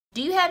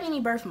Do you have any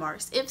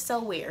birthmarks? If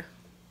so, where?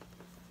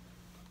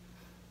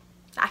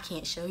 I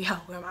can't show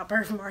y'all where my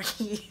birthmark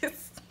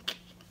is.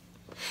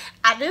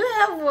 I do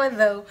have one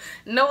though.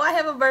 No, I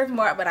have a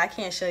birthmark, but I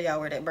can't show y'all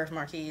where that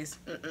birthmark is.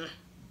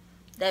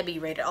 That'd be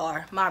rated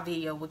R. My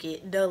video will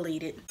get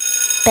deleted.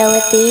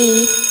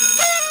 Bellaville.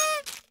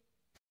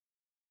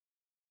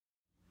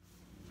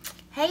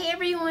 Hey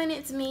everyone,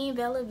 it's me,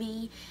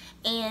 Bellaville,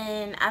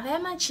 and I've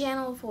had my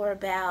channel for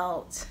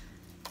about,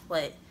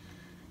 what,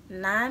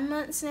 9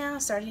 months now.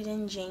 Started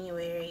in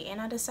January, and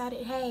I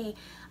decided, hey,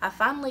 I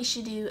finally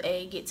should do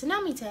a get to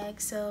know me tag,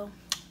 so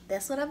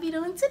that's what I'll be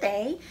doing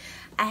today.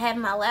 I have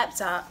my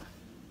laptop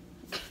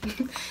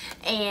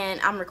and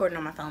I'm recording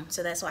on my phone,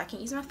 so that's why I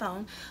can't use my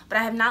phone, but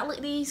I have not looked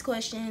at these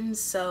questions,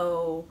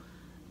 so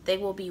they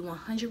will be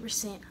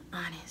 100%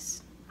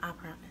 honest, I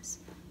promise.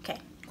 Okay,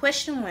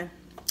 question 1.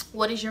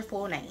 What is your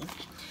full name?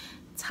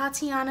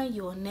 Tatiana.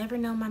 You will never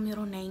know my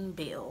middle name,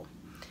 Bill,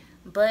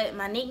 but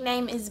my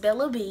nickname is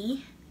Bella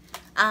B.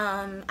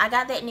 I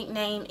got that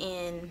nickname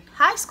in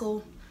high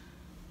school.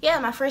 Yeah,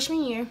 my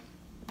freshman year.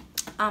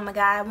 A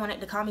guy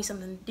wanted to call me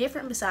something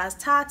different besides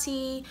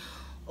Tati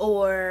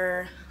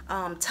or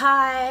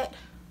Todd.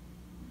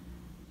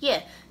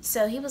 Yeah,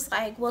 so he was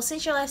like, well,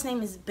 since your last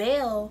name is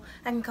Bell,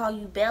 I can call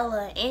you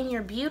Bella, and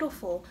you're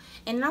beautiful.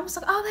 And I was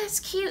like, oh,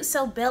 that's cute.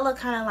 So Bella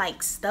kind of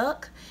like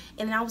stuck.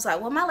 And then I was like,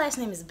 well, my last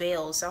name is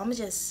Bell, so I'm going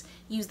to just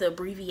use the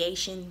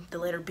abbreviation, the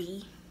letter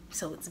B.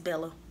 So it's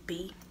Bella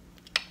B.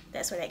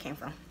 That's where that came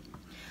from.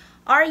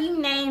 Are you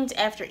named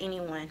after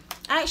anyone?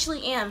 I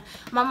actually am.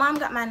 My mom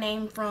got my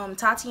name from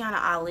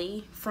Tatiana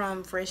Ali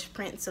from Fresh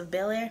Prince of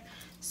Bel-Air.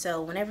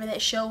 So whenever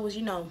that show was,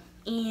 you know,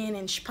 in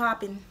and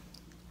popping,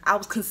 I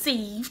was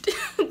conceived.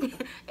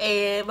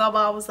 And my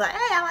mom was like, hey,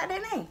 I like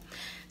that name.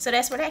 So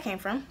that's where that came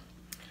from.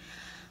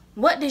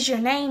 What does your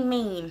name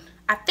mean?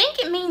 I think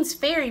it means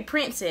fairy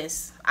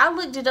princess. I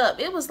looked it up.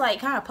 It was like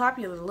kind of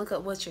popular to look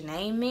up what your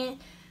name meant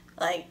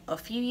like a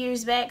few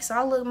years back. So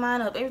I looked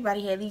mine up.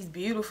 Everybody had these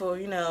beautiful,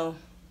 you know,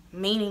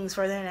 meanings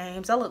for their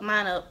names. I looked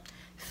mine up.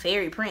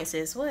 Fairy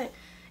princess. What?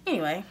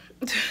 Anyway,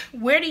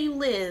 where do you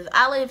live?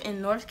 I live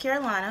in North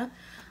Carolina.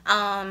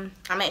 I'm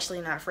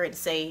actually not afraid to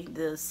say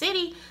the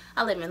city.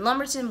 I live in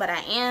Lumberton, but I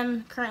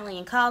am currently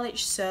in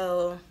college,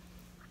 so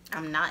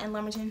I'm not in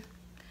Lumberton.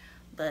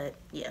 But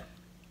yeah.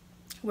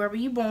 Where were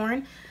you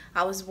born?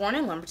 I was born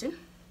in Lumberton.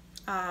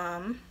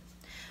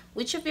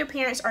 Which of your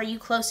parents are you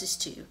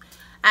closest to?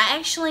 I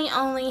actually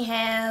only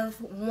have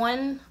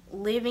one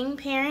living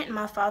parent.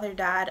 My father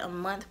died a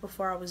month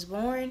before I was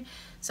born,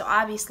 so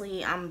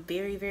obviously I'm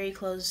very, very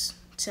close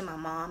to my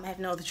mom. I have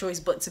no other choice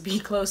but to be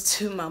close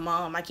to my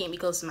mom. I can't be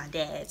close to my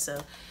dad, so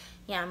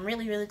yeah, I'm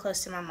really, really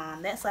close to my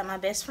mom. That's like my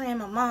best friend,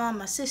 my mom,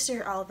 my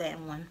sister, all that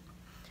in one.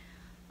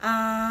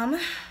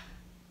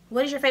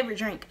 What is your favorite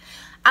drink?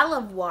 I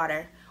love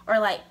water, or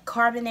like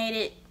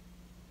carbonated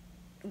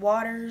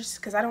waters,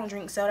 because I don't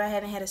drink soda. I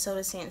haven't had a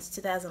soda since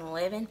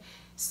 2011,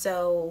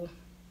 so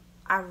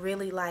I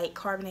really like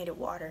carbonated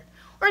water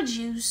or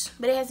juice,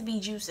 but it has to be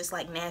juice that's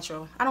like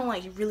natural. I don't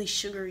like really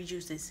sugary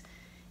juices.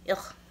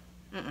 Ugh.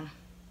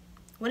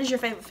 What is your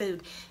favorite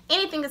food?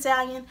 Anything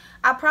Italian.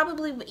 I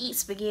probably would eat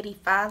spaghetti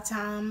 5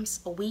 times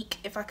a week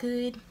if I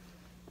could,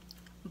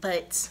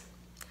 but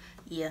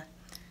yeah,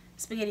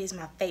 spaghetti is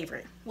my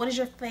favorite. What is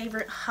your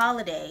favorite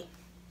holiday?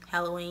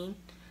 Halloween.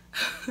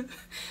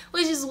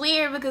 Which is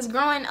weird because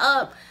growing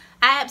up,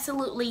 I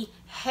absolutely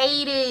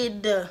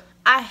hated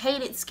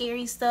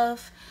scary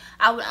stuff.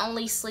 I would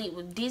only sleep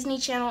with Disney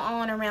Channel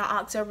on around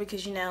October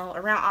because, you know,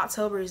 around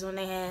October is when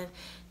they have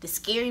the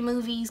scary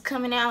movies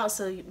coming out.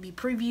 So it'd be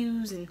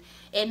previews, and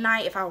at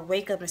night if I would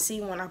wake up and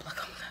see one, I'd be like,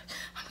 oh my gosh,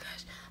 oh my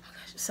gosh, oh my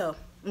gosh. So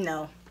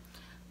no,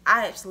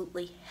 I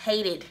absolutely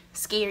hated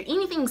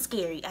anything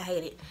scary. I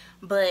hate it.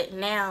 But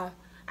now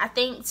I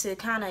think to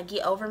kind of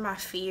get over my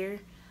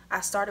fear,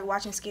 I started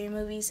watching scary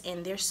movies,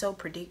 and they're so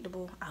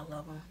predictable. I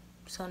love them.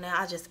 So now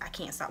I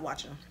can't stop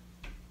watching them.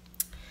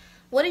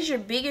 What is your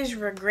biggest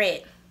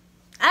regret?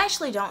 I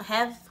actually don't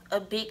have a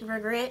big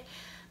regret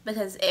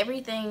because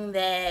everything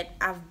that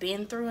I've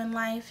been through in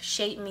life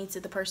shaped me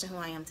to the person who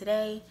I am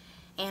today.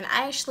 And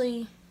I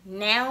actually,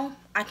 now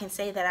I can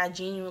say that I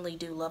genuinely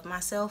do love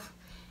myself,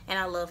 and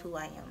I love who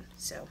I am.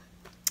 So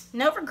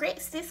no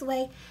regrets this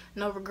way.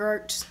 No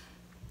regrets.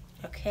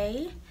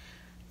 Okay.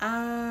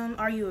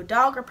 Are you a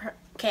dog or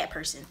cat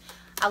person?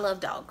 I love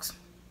dogs.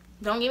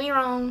 Don't get me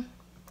wrong.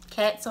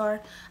 Cats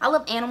are. I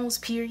love animals,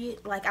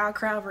 period. Like, I'll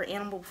cry over an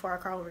animal before I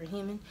cry over a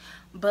human.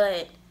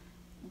 But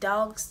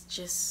dogs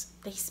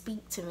just, they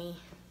speak to me.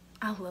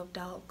 I love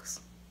dogs.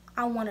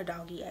 I want a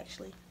doggy,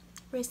 actually.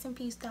 Rest in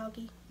peace,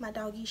 doggy. My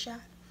doggy shot.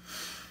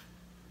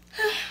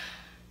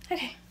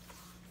 Okay.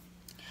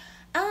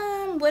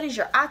 What is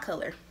your eye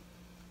color?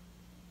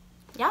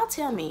 Y'all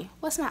tell me.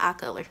 What's my eye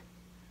color?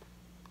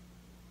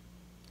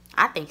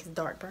 I think it's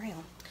dark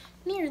brown.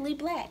 Nearly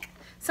black.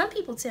 Some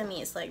people tell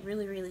me it's like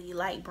really, really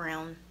light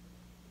brown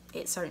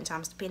at certain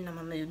times, depending on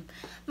my mood.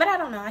 But I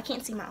don't know. I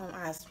can't see my own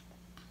eyes.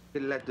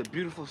 Let the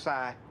beautiful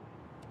side.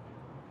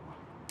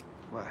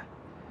 What?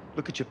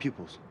 Look at your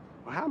pupils.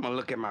 Well, how am I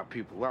look at my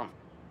people? Well,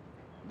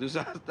 do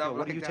something stuff. Yo,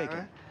 what are you taking?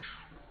 Right?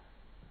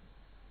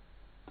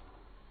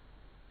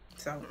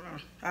 So,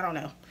 I don't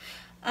know.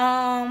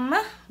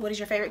 What is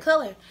your favorite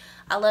color?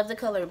 I love the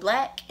color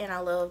black and I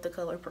love the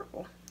color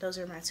purple. Those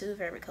are my two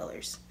favorite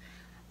colors.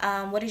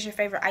 What is your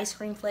favorite ice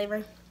cream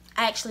flavor?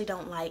 I actually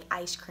don't like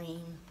ice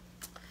cream.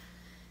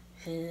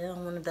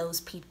 I'm one of those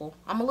people.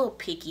 I'm a little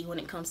picky when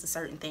it comes to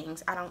certain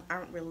things. I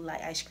don't really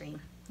like ice cream.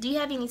 Do you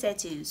have any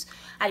tattoos?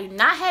 I do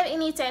not have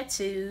any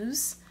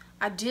tattoos.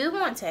 I do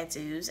want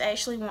tattoos. I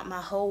actually want my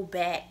whole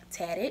back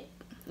tatted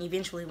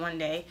eventually one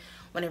day,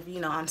 whenever, you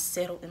know, I'm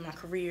settled in my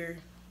career,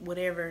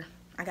 whatever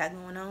I got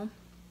going on,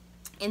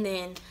 and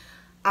then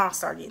I'll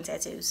start getting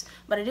tattoos.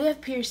 But I do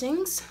have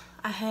piercings.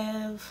 I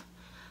have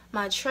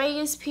my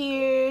tragus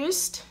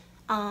pierced,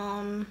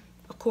 of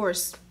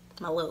course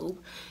my lobe,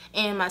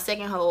 and my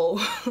second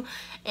hole,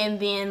 and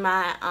then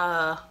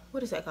my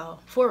what is that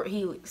called, forward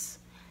helix.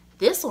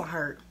 This one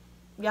hurt,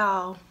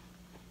 y'all.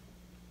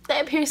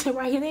 That piercing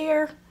right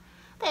there,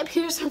 that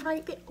piercing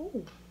right there.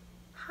 Ooh,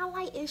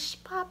 highlight is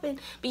popping.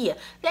 But yeah,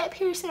 that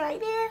piercing right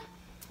there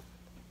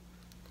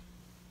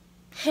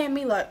had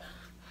me like,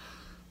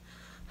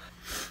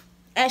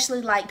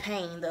 actually like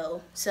pain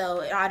though,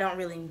 so I don't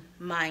really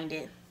mind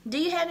it. Do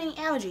you have any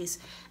allergies?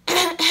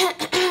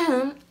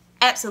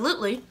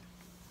 Absolutely.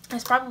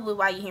 That's probably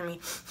why you hear me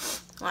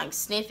like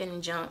sniffing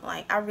and junk.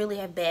 Like, I really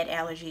have bad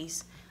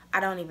allergies.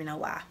 I don't even know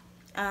why.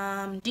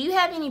 Do you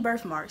have any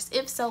birthmarks?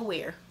 If so,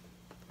 where?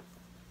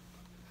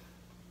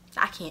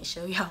 I can't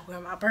show y'all where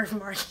my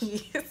birthmark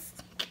is.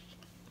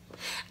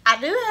 I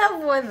do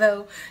have one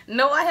though.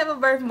 No, I have a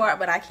birthmark,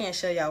 but I can't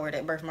show y'all where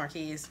that birthmark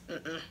is.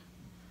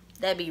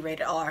 That'd be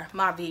rated R.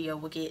 My video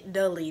would get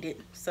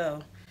deleted,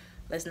 so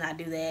let's not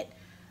do that.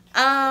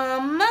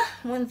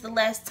 When's the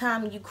last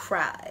time you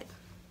cried?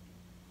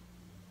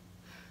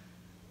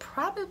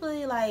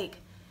 Probably like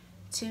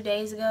 2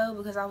 days ago,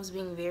 because I was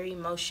being very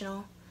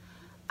emotional.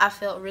 I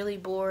felt really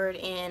bored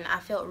and I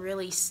felt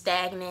really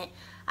stagnant.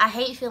 I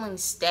hate feeling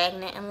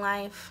stagnant in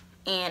life,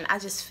 and I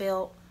just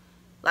felt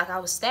like I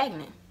was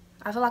stagnant.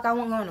 I feel like I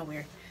wasn't going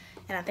nowhere,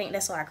 and I think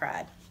that's why I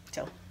cried.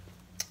 So,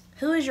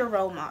 who is your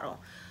role model?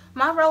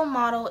 My role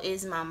model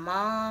is my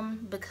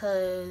mom,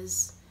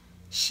 because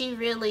she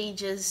really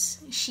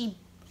she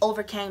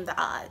overcame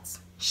the odds.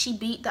 She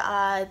beat the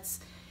odds.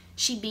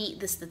 She beat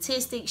the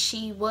statistics.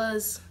 She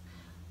was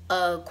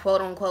a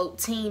quote-unquote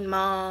teen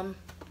mom,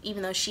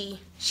 even though she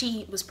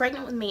was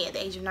pregnant with me at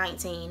the age of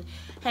 19,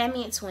 had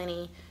me at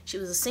 20. She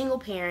was a single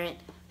parent.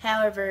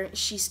 However,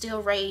 she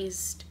still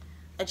raised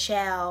a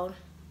child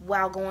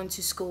while going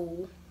to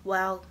school,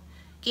 while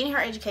getting her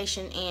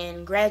education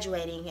and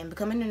graduating and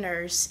becoming a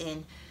nurse,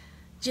 and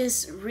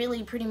just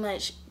really pretty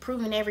much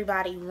proving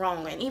everybody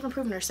wrong, and even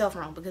proving herself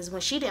wrong, because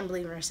when she didn't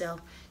believe in herself,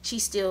 she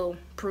still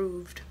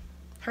proved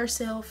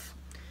herself,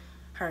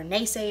 her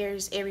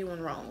naysayers,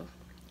 everyone wrong,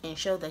 and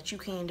showed that you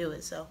can do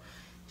it. So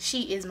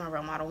she is my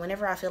role model.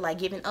 Whenever I feel like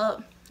giving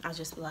up, I'll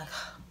just be like,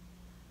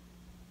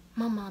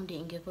 my mom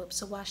didn't give up,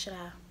 so why should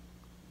I?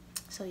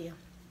 So yeah,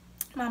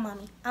 my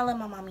mommy. I love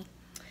my mommy.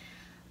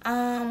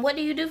 What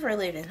do you do for a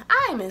living?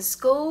 I'm in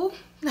school.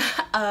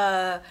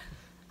 I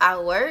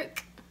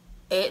work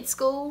at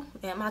school,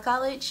 at my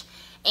college,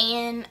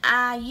 and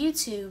I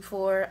YouTube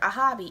for a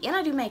hobby, and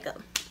I do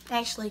makeup.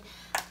 Actually,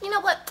 you know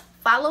what?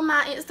 Follow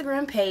my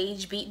Instagram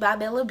page, Beat by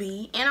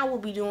Bellaville, and I will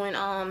be doing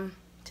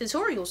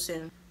tutorials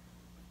soon.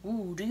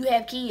 Ooh, do you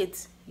have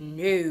kids?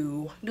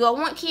 No. Do I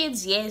want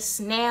kids? Yes.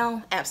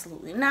 Now?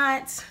 Absolutely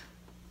not.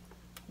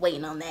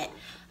 Waiting on that.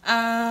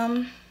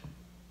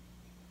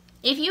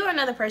 If you were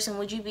another person,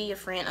 would you be a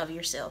friend of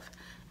yourself?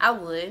 I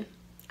would.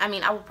 I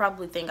mean, I would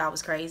probably think I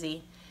was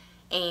crazy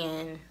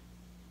and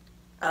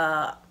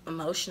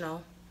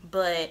emotional,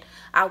 but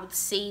I would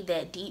see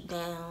that deep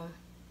down,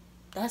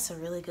 that's a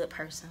really good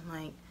person.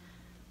 Like,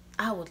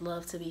 I would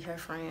love to be her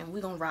friend.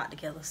 We're gonna rock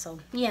together. So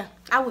yeah,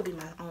 I would be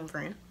my own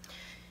friend.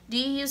 Do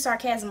you use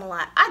sarcasm a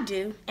lot? I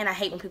do, and I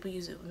hate when people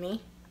use it with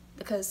me,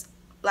 because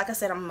like I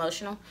said, I'm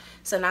emotional.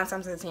 So 9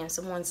 times out of 10,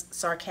 someone's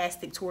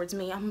sarcastic towards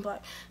me, I'm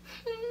like,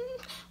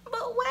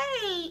 but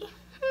wait,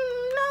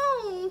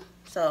 no.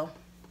 So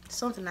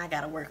something I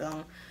gotta work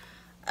on.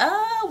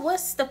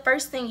 What's the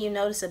first thing you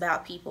notice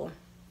about people?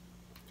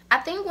 I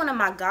think one of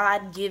my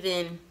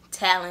God-given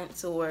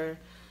talents, or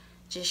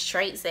just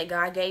traits that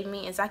God gave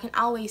me, is I can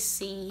always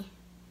see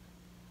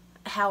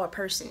how a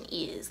person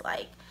is.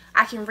 Like,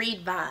 I can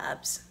read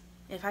vibes.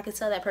 If I can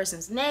tell that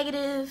person's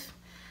negative,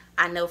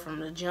 I know from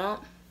the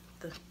jump.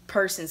 The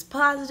person's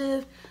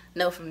positive,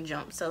 know from the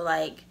jump. So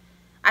like,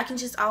 I can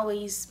just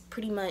always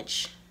pretty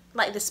much,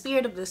 like the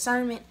spirit of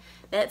discernment,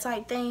 that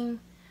type thing.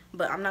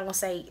 But I'm not gonna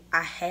say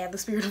I have the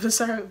spirit of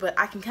discernment, but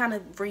I can kind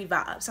of read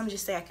vibes. I'm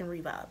just say I can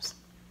read vibes.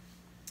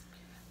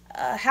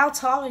 How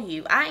tall are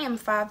you? I am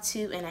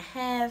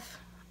 5'2.5".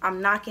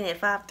 I'm knocking at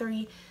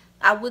 5'3".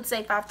 I would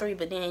say 5'3",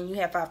 but then you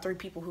have 5'3"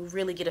 people who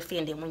really get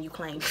offended when you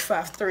claim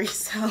 5'3",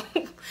 so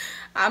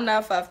I'm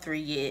not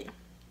 5'3" yet.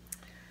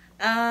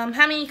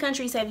 How many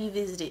countries have you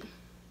visited?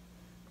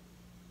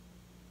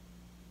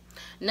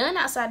 None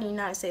outside the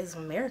United States of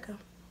America.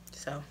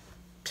 So,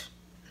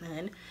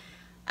 none.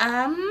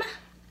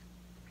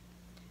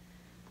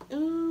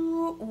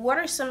 Ooh, what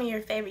are some of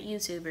your favorite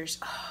YouTubers?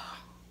 Oh,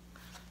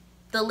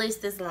 the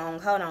list is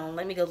long. Hold on,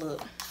 let me go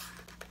look.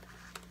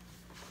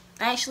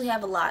 I actually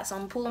have a lot, so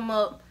I'm gonna pull them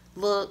up,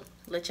 look,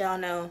 let y'all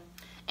know.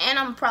 And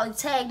I'm gonna probably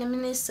tag them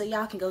in this so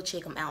y'all can go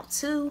check them out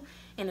too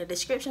in the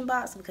description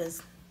box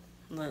because,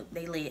 look,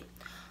 they lit.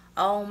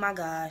 Oh my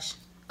gosh,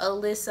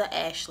 Alyssa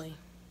Ashley.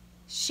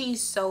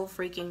 She's so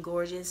freaking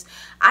gorgeous.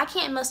 I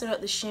can't muster up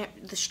the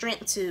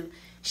strength to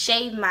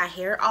shave my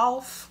hair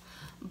off,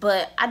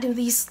 but I do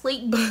these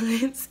sleek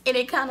buns, and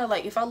it kind of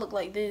like, if I look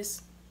like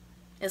this,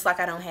 it's like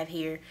I don't have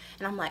hair.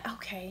 And I'm like,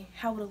 okay,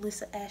 how would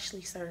Alyssa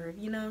Ashley serve,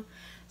 you know?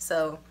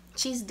 So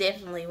she's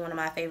definitely one of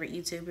my favorite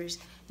YouTubers.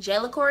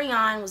 Jayla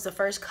Corian was the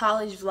first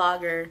college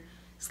vlogger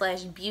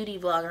 / beauty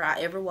vlogger I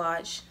ever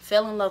watched.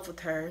 Fell in love with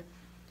her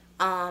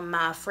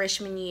my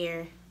freshman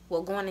year.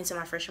 Well, going into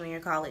my freshman year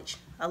of college.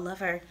 I love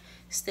her.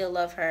 Still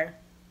love her.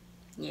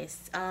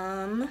 Yes.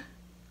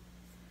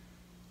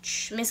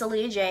 Miss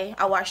Aaliyah J.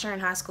 I watched her in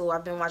high school.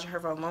 I've been watching her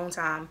for a long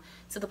time.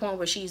 To the point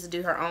where she used to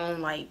do her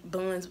own like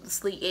buns with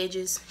sleek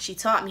edges. She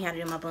taught me how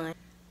to do my bun.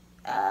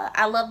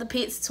 I love the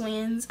Pitts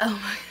twins. Oh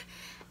my,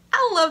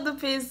 I love the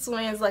Pitts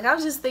twins. Like, I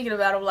was just thinking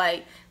about them.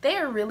 Like, they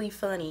are really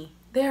funny.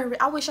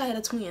 I wish I had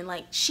a twin.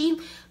 Like,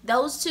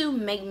 those two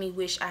make me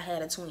wish I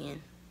had a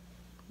twin.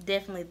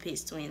 Definitely the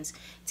Pitts twins.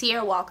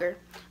 Tierra Walker.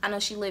 I know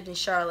she lived in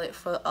Charlotte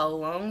for a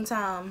long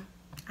time.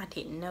 I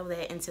didn't know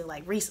that until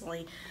like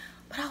recently.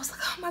 But I was like,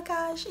 oh my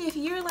gosh, if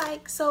you're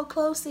like so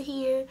close to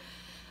here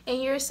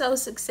and you're so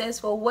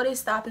successful, what is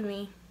stopping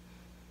me?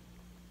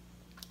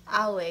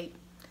 I'll wait.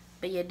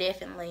 But yeah,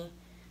 definitely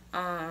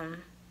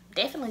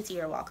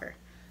Tierra Walker.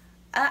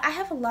 I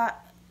have a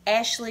lot.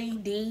 Ashley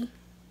D.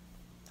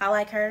 I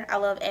like her. I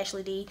love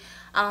Ashley D.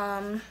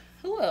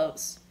 Who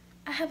else?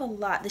 I have a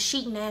lot. The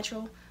Chic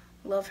Natural.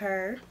 Love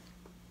her.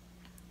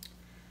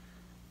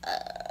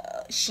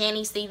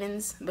 Shani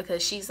Stevens,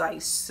 because she's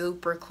like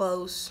super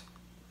close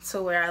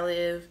to where I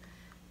live.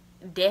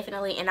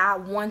 Definitely. And I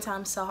one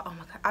time saw, oh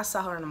my god, I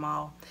saw her in the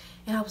mall,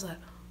 and I was like,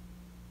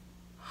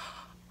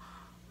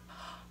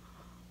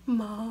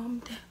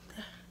 Mom,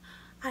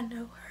 I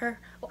know her.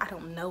 Well, I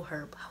don't know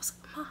her, but I was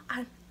like,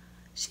 Mom,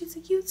 she's a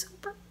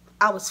YouTuber.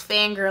 I was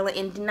fangirling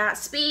and did not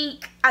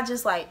speak. I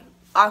just like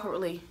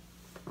awkwardly.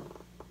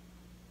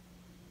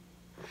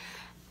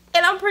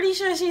 And I'm pretty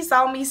sure she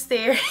saw me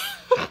staring.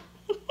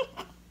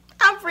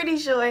 I'm pretty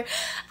sure.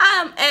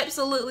 I'm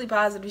absolutely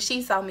positive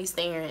she saw me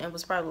staring and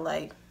was probably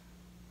like,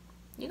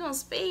 you gonna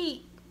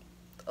speak?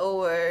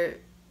 Or,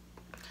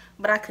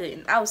 but I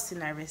couldn't. I was too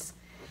nervous.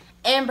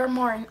 Amber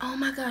Martin. Oh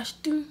my gosh.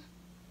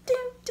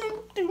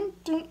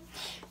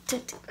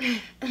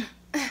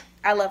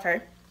 I love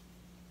her.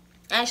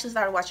 I actually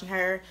started watching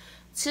her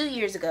 2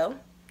 years ago.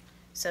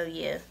 So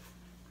yeah,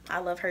 I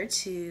love her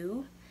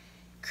too.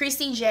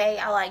 Chrissy J.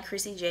 I like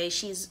Chrissy J.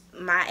 She's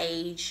my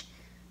age.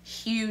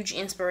 Huge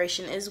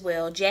inspiration as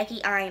well. Jackie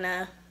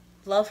Ina.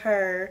 Love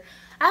her.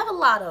 I have a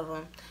lot of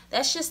them.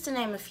 That's just to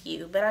name a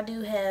few. But I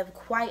do have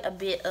quite a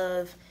bit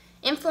of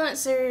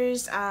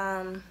influencers,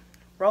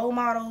 role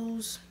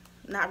models.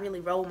 Not really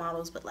role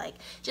models, but like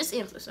just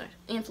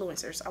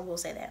influencers. I will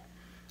say that.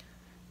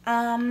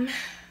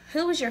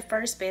 Who was your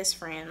first best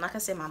friend? Like I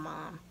said, my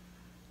mom.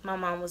 My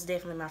mom was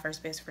definitely my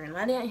first best friend.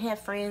 When I didn't have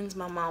friends,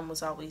 my mom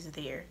was always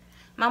there.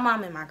 My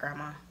mom and my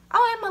grandma.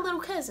 Oh, and my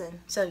little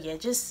cousin. So yeah,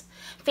 just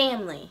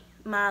family.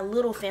 My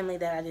little family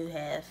that I do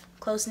have.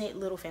 Close-knit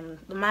little family.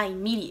 My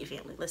immediate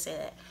family, let's say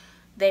that.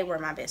 They were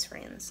my best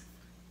friends.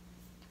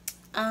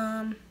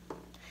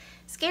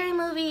 Scary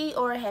movie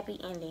or happy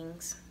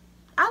endings?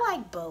 I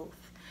like both.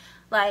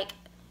 Like,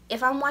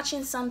 if I'm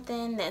watching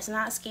something that's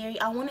not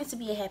scary, I want it to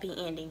be a happy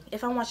ending.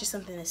 If I'm watching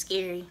something that's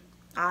scary,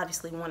 I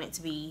obviously want it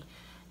to be,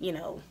 you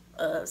know,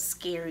 a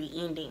scary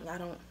ending. I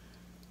don't,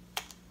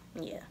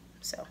 yeah,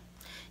 so.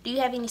 Do you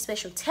have any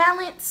special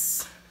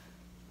talents?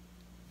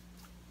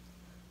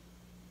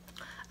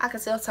 I can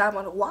tell time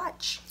on a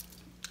watch.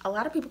 A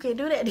lot of people can't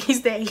do that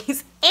these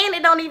days. And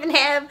it don't even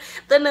have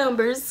the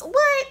numbers.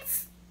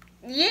 What?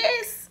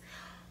 Yes.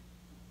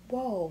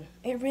 Whoa.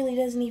 It really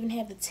doesn't even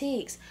have the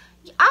ticks.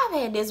 I've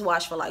had this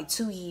watch for like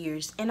 2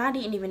 years. And I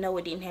didn't even know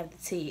it didn't have the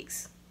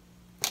ticks.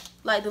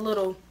 Like the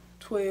little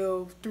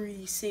 12,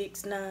 3,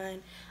 6,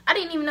 9. I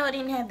didn't even know it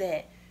didn't have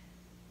that.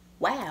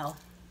 Wow.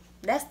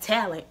 That's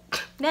talent.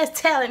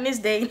 That's talent this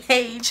day and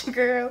age,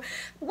 girl.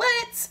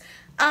 What?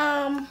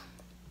 I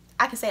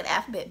can say the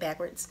alphabet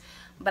backwards.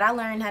 But I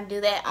learned how to do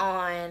that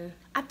on,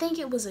 I think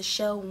it was a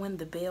show, When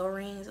the Bell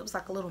Rings. It was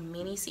like a little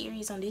mini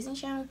series on Disney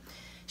Channel.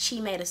 She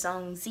made a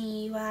song,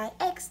 ZYXWVUT.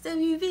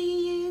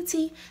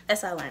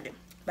 That's how I learned it.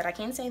 But I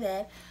can say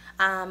that.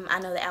 I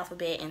know the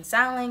alphabet in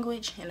sign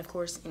language and of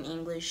course in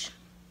English.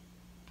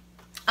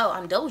 Oh,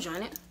 I'm double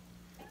jointed.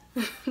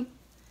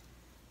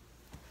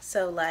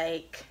 So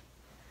like,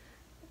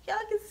 y'all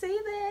can see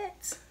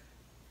that.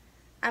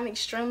 I'm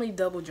extremely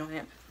double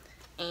jointed.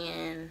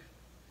 And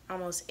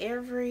almost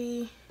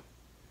every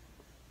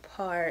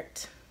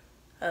part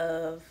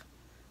of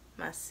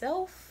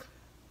myself.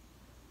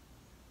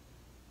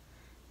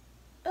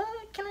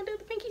 Can I do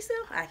the pinky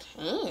still? I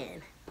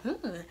can.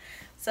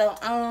 So,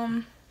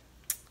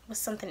 what's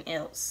something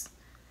else?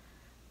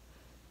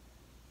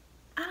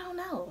 I don't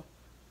know.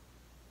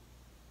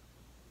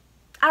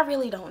 I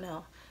really don't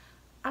know.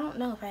 I don't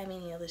know if I have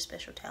any other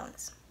special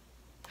talents.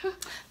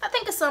 I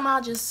think of some,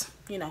 I'll just,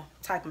 you know,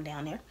 type them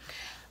down there.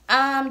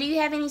 Do you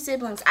have any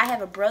siblings? I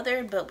have a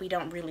brother, but we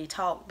don't really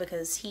talk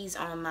because he's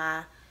on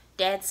my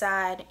dad's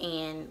side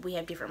and we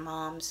have different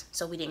moms,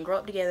 so we didn't grow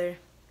up together,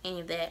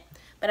 any of that.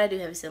 But I do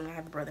have a sibling. I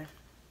have a brother.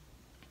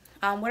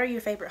 What are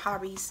your favorite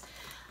hobbies?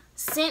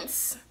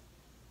 Since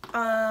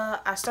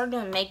I started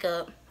doing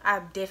makeup,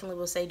 I definitely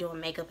will say doing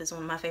makeup is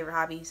one of my favorite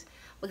hobbies,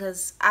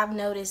 because I've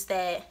noticed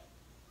that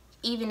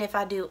even if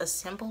I do a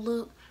simple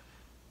look,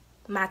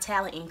 my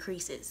talent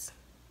increases.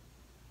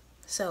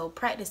 So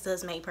practice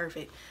does make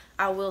perfect.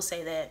 I will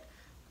say that.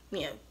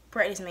 You know,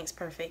 practice makes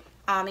perfect.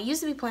 It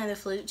used to be playing the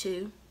flute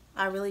too.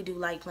 I really do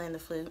like playing the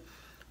flute.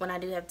 When I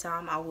do have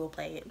time, I will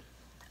play it.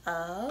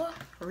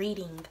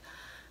 Reading.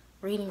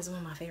 Reading is one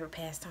of my favorite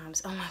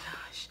pastimes. Oh my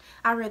gosh.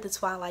 I read the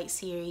Twilight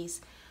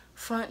series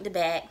front to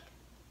back,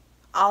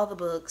 all the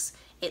books,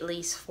 at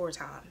least 4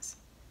 times.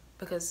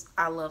 Because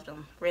I loved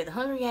them. Read the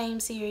Hunger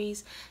Games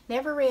series.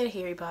 Never read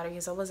Harry Potter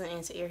because I wasn't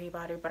into Harry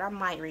Potter, but I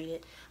might read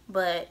it.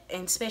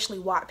 And especially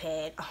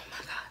Wattpad. Oh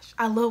my gosh.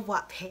 I love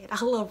Wattpad.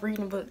 I love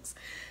reading books.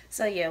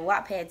 So yeah,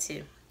 Wattpad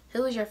too.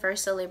 Who was your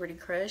first celebrity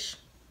crush?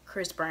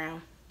 Chris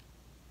Brown.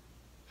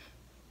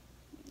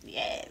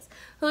 Yes.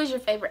 Who is your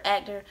favorite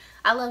actor?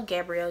 I love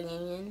Gabrielle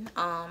Union.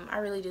 I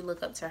really do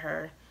look up to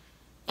her.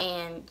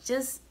 And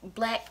just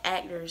black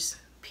actors,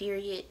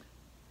 period.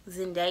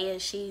 Zendaya,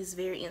 she's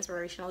very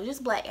inspirational.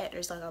 Just black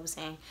actors, like I was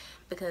saying,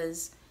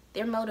 because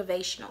they're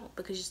motivational.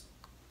 Because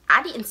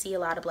I didn't see a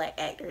lot of black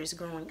actors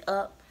growing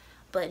up,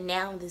 but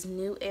now in this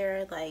new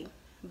era, like,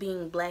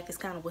 being black is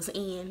kind of what's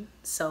in.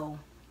 So,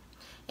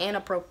 and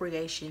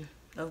appropriation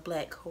of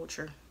black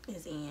culture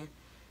is in.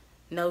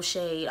 No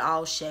shade,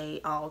 all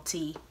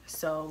tea.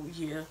 So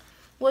yeah.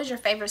 What was your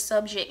favorite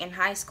subject in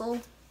high school?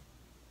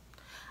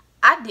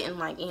 I didn't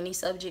like any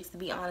subjects, to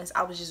be honest.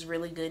 I was just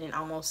really good in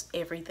almost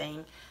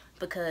everything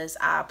because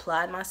I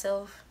applied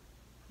myself.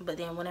 But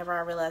then whenever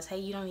I realized, hey,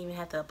 you don't even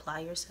have to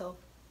apply yourself,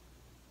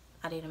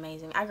 I did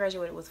amazing. I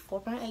graduated with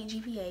 4.8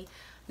 GPA.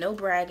 No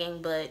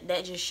bragging, but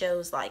that just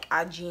shows like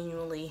I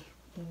genuinely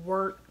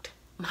worked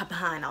my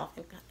behind off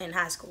in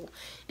high school.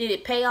 Did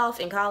it pay off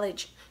in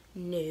college?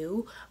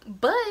 No.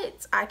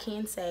 But I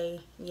can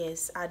say,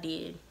 yes, I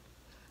did.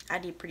 I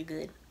did pretty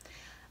good.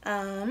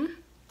 What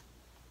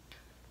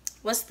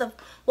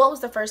was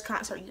the first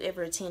concert you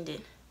ever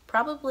attended?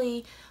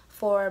 Probably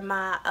for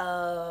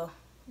my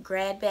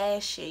grad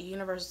bash at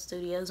Universal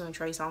Studios when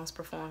Trey Songz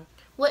performed.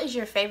 What is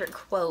your favorite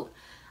quote?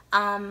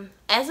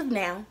 As of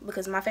now,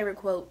 because my favorite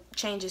quote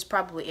changes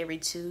probably every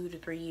 2 to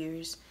 3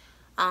 years,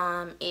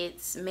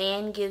 it's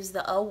man gives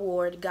the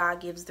award,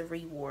 God gives the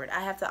reward. I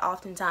have to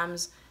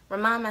oftentimes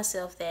remind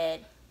myself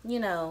that, you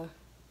know,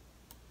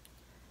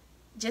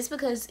 just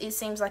because it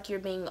seems like you're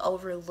being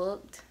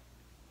overlooked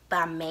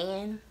by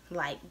man,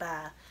 like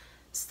by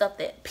stuff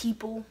that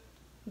people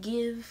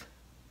give,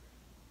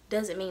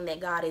 doesn't mean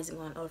that God is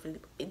going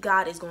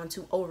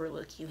to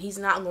overlook you. He's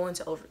not going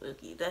to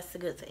overlook you. That's the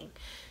good thing.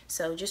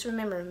 So just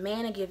remember,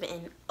 man will give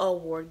an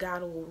award,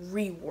 God will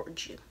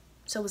reward you.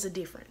 So it's a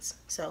difference.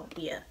 So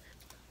yeah.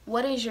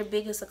 What is your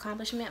biggest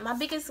accomplishment? My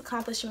biggest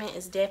accomplishment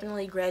is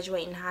definitely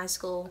graduating high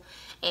school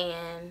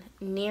and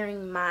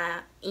nearing my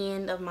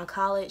end of my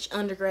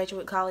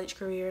undergraduate college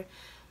career,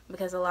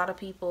 because a lot of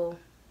people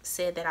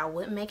said that I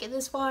wouldn't make it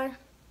this far,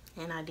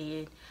 and I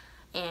did.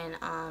 And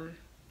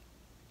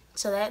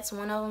so that's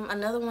one of them.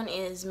 Another one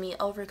is me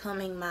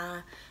overcoming my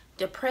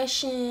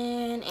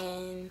depression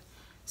and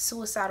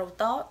suicidal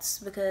thoughts,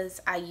 because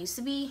I used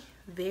to be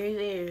very,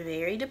 very,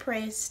 very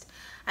depressed.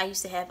 I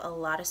used to have a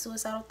lot of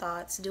suicidal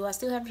thoughts. Do I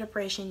still have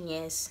depression?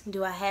 Yes.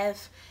 Do I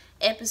have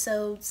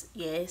episodes?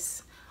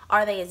 Yes.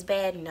 Are they as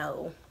bad?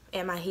 No.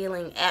 Am I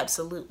healing?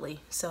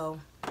 Absolutely.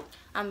 So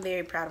I'm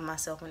very proud of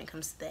myself when it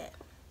comes to that.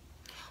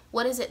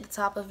 What is at the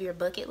top of your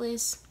bucket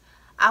list?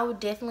 I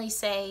would definitely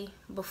say,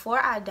 before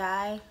I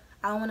die,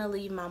 I want to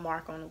leave my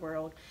mark on the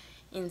world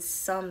in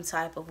some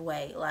type of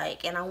way.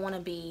 And I want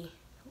to be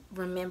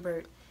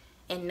remembered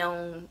and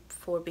known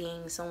for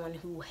being someone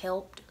who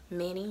helped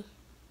many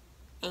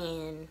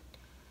and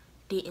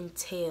didn't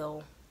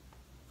tell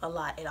a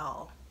lot at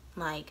all.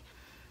 I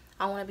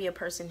want to be a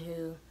person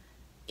who,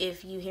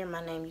 if you hear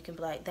my name, you can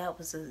be like, that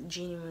was a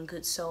genuine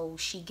good soul.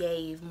 She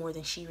gave more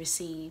than she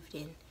received.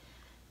 And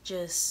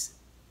just,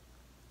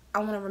 I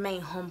want to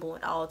remain humble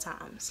at all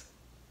times.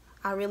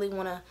 I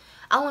want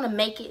to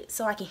make it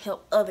so I can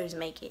help others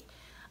make it.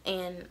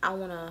 And I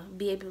want to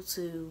be able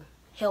to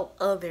help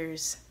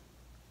others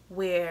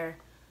where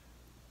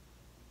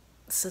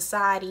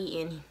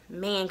society and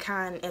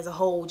mankind as a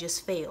whole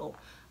just failed.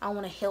 I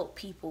want to help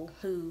people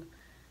who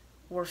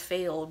were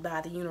failed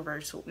by the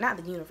universe, not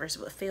the universe,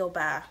 but failed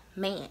by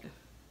man,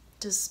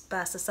 just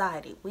by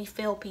society. We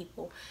fail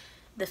people,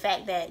 the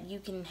fact that you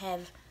can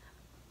have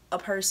a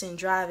person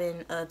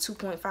driving a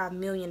 $2.5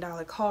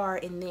 million car,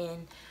 and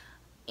then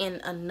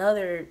in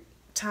another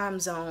time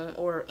zone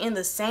or in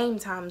the same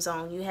time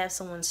zone you have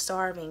someone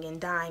starving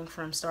and dying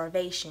from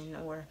starvation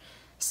or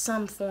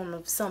some form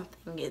of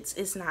something.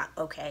 It's not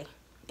okay.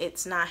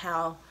 It's not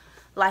how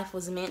life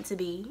was meant to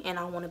be, and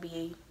I want to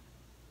be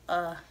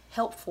a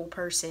helpful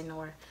person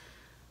or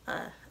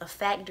a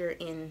factor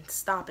in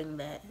stopping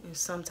that in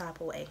some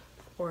type of way,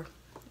 or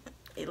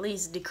at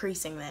least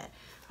decreasing that.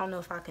 I don't know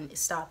if I can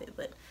stop it,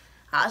 but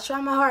I'll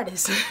try my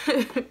hardest.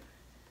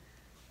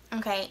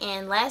 Okay,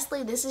 and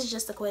lastly, this is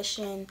just a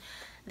question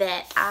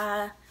that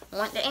I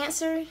want to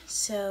answer,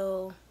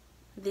 so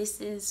this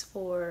is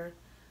for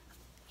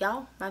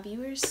y'all, my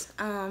viewers.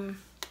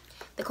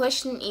 The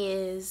question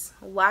is,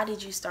 why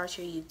did you start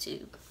your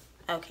YouTube?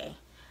 Okay,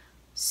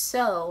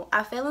 so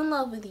I fell in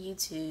love with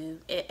YouTube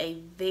at a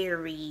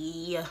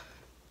very,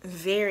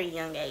 very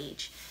young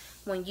age,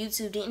 when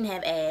YouTube didn't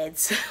have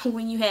ads,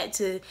 when you had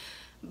to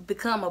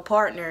become a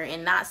partner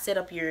and not set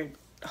up your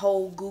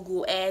whole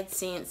Google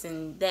AdSense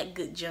and that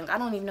good junk. I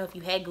don't even know if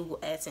you had Google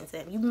AdSense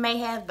then. You may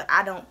have, but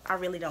I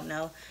really don't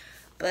know.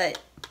 But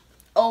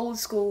old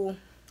school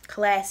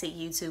classic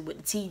YouTube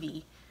with the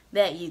TV,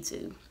 that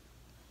YouTube,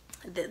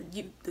 the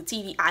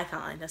TV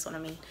icon, that's what I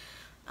mean.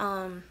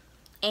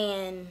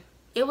 And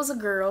it was a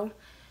girl,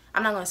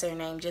 I'm not gonna say her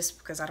name just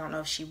because I don't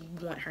know if she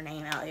want her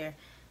name out there.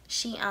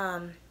 She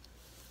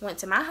went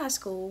to my high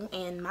school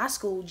and my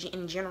school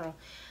in general,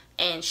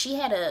 and she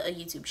had a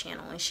YouTube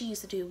channel, and she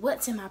used to do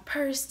what's in my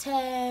purse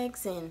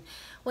tags and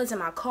what's in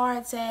my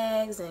car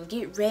tags and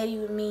get ready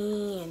with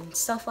me and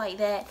stuff like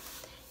that.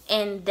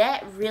 And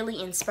that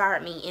really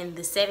inspired me in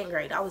the 7th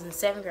grade. I was in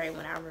 7th grade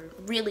when I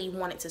really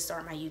wanted to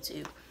start my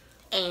YouTube.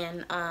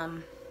 And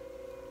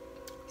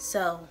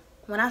so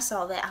when I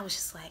saw that, I was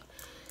just like,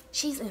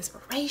 she's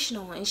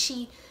inspirational. And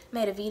she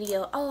made a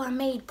video, oh, I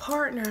made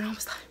partner, and I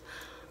was like,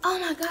 oh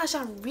my gosh,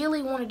 I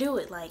really want to do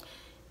it. Like,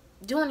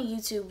 doing a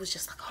YouTube was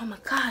just like, oh my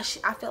gosh,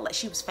 I felt like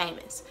she was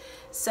famous.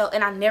 So,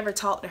 and I never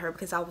talked to her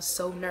because I was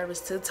so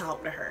nervous to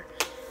talk to her.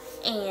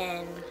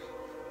 And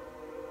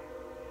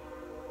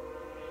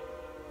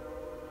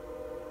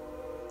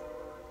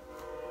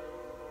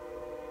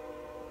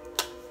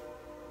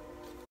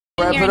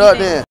wrap it up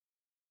then.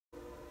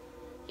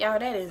 Y'all,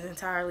 that is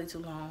entirely too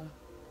long.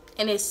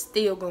 And it's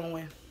still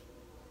going.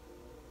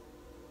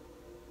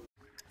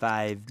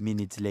 5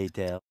 minutes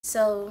later.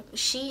 So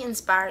she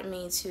inspired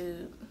me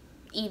to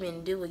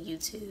even do a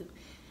YouTube,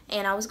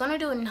 and I was gonna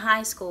do it in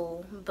high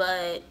school,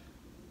 but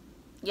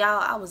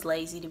y'all, I was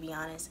lazy, to be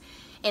honest.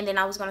 And then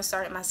I was gonna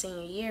start it my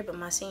senior year, but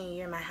my senior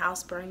year my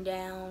house burned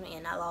down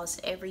and I lost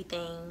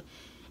everything.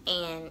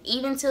 And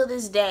even till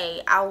this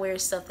day, I wear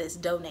stuff that's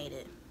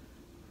donated,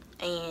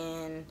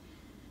 and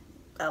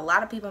a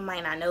lot of people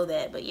might not know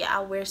that, but yeah, I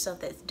wear stuff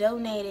that's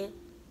donated.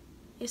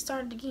 It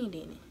started again,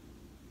 didn't it?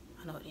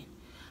 I know it didn't.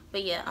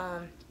 But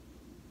yeah,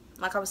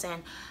 like I was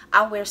saying,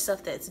 I wear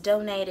stuff that's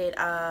donated.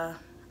 I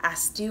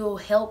still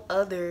help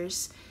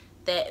others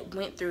that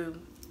went through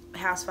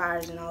house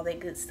fires and all that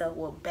good stuff.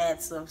 Well,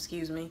 bad stuff,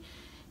 excuse me.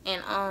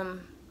 And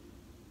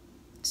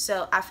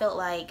so I felt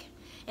like,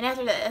 and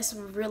after that, that's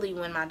really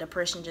when my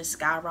depression just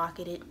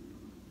skyrocketed,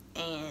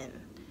 and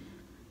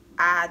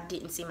I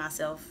didn't see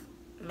myself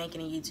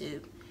making a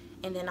YouTube.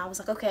 And then I was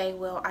like, okay,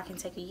 well, I can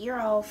take a year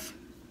off,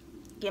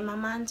 get my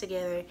mind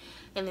together,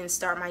 and then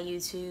start my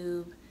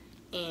YouTube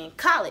in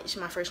college,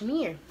 my freshman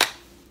year.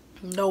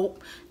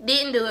 Nope,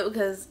 didn't do it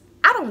because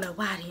I don't know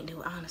why I didn't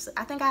do it, honestly.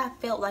 I think I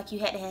felt like you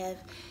had to have,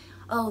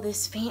 oh,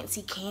 this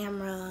fancy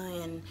camera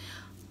and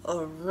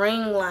a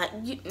ring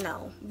light.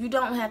 No, you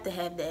don't have to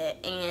have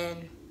that,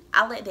 and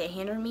I let that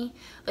hinder me.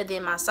 But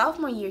then my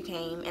sophomore year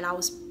came, and I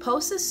was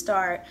supposed to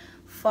start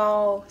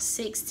fall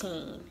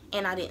 16,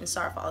 and I didn't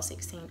start fall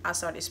 16. I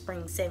started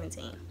spring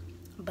 17,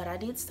 but I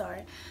did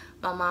start.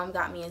 My mom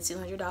got me a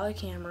 $200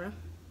 camera,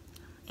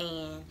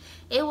 and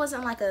it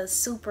wasn't like a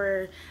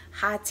super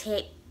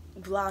high-tech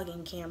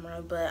vlogging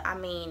camera, but I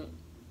mean,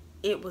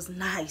 it was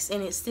nice,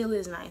 and it still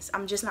is nice.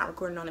 I'm just not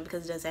recording on it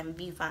because it doesn't have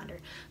a viewfinder,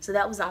 so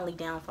that was the only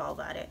downfall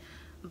about it.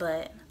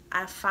 But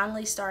I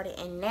finally started,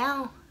 and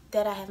now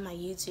that I have my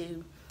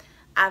YouTube,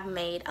 I've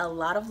made a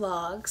lot of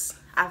vlogs.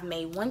 I've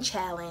made one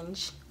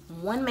challenge,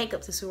 one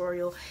makeup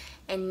tutorial,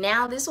 and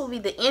now this will be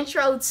the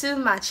intro to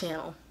my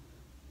channel.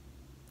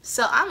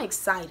 So I'm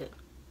excited.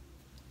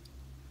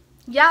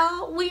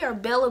 Y'all, we are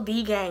Bella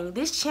B Gang.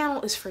 This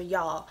channel is for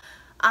y'all.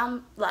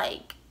 I'm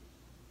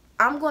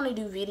gonna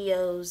do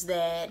videos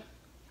that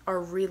are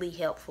really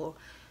helpful.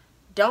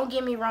 Don't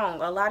get me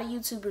wrong, a lot of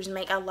YouTubers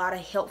make a lot of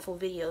helpful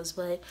videos,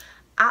 but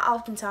I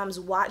oftentimes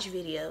watch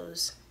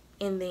videos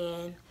and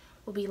then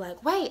will be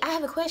like, wait, I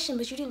have a question,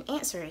 but you didn't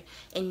answer it,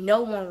 and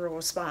no one will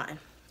respond.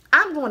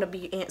 I'm going to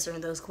be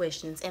answering those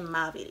questions in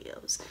my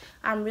videos.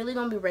 I'm really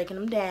going to be breaking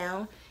them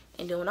down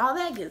and doing all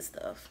that good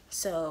stuff.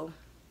 So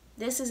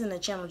this isn't a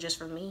channel just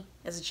for me.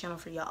 It's a channel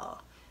for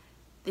y'all.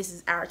 This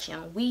is our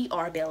channel. We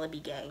are Bella B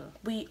Gang.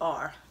 We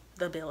are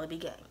the Bella B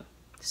Gang.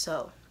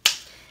 So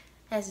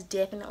That's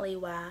definitely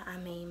why I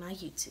made my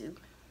YouTube.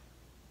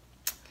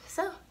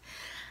 So,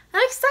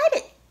 I'm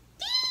excited.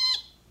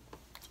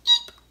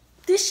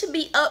 This should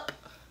be up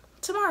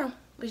tomorrow,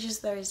 which is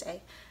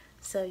Thursday.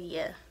 So,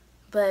 yeah.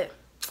 But,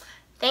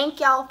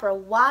 thank y'all for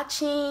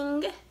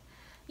watching.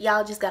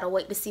 Y'all just gotta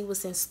wait to see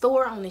what's in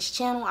store on this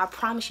channel. I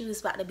promise you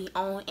it's about to be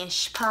on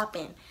and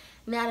popping.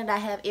 Now that I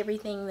have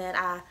everything that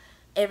I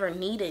ever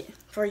needed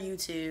for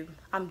YouTube,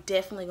 I'm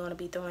definitely going to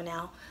be throwing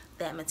out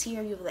that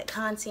material, that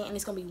content, and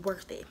it's going to be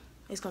worth it.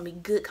 It's going to be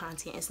good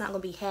content. It's not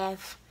going to be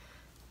half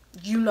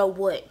you know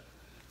what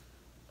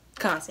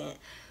content.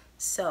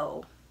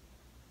 So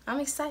I'm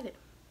excited.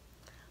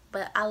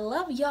 But I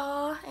love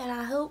y'all, and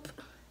I hope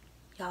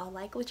y'all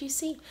like what you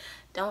see.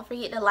 Don't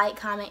forget to like,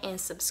 comment,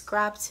 and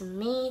subscribe to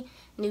me.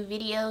 New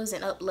videos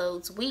and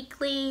uploads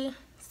weekly.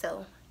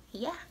 So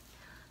yeah,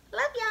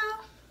 love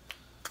y'all.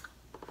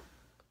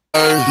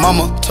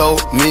 Mama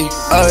told me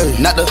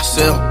not to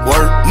sell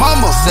word.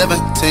 Mama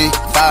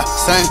 17.5,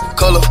 same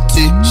color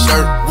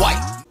t-shirt,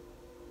 white.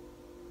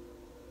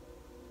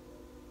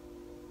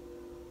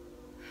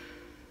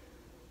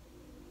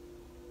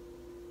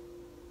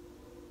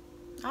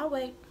 I'll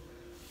wait.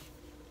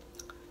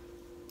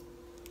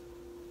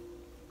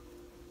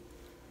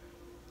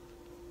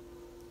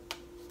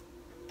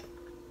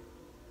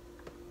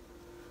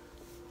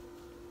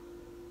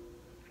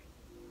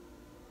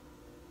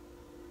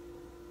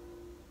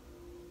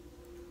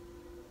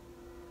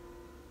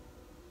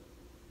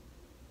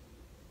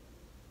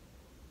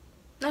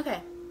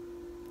 Okay.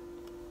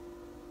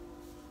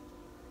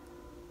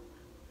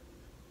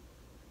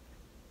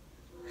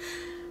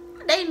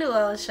 They knew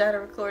I was trying to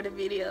record a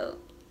video.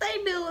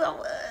 They knew I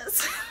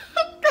was.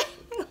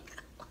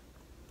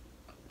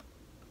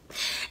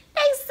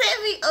 They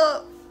set me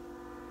up.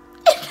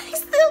 And they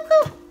still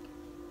go.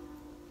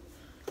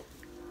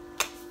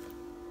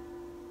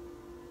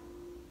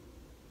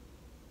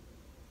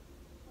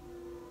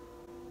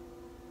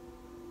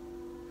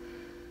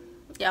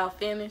 Y'all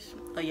finished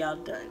or y'all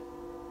done?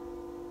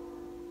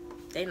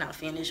 They not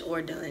finished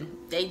or done.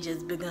 They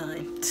just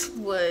begun.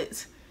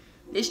 What?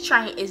 This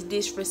train is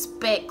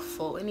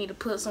disrespectful. I need to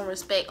put some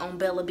respect on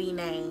Bellaville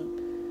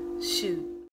name. Shoot.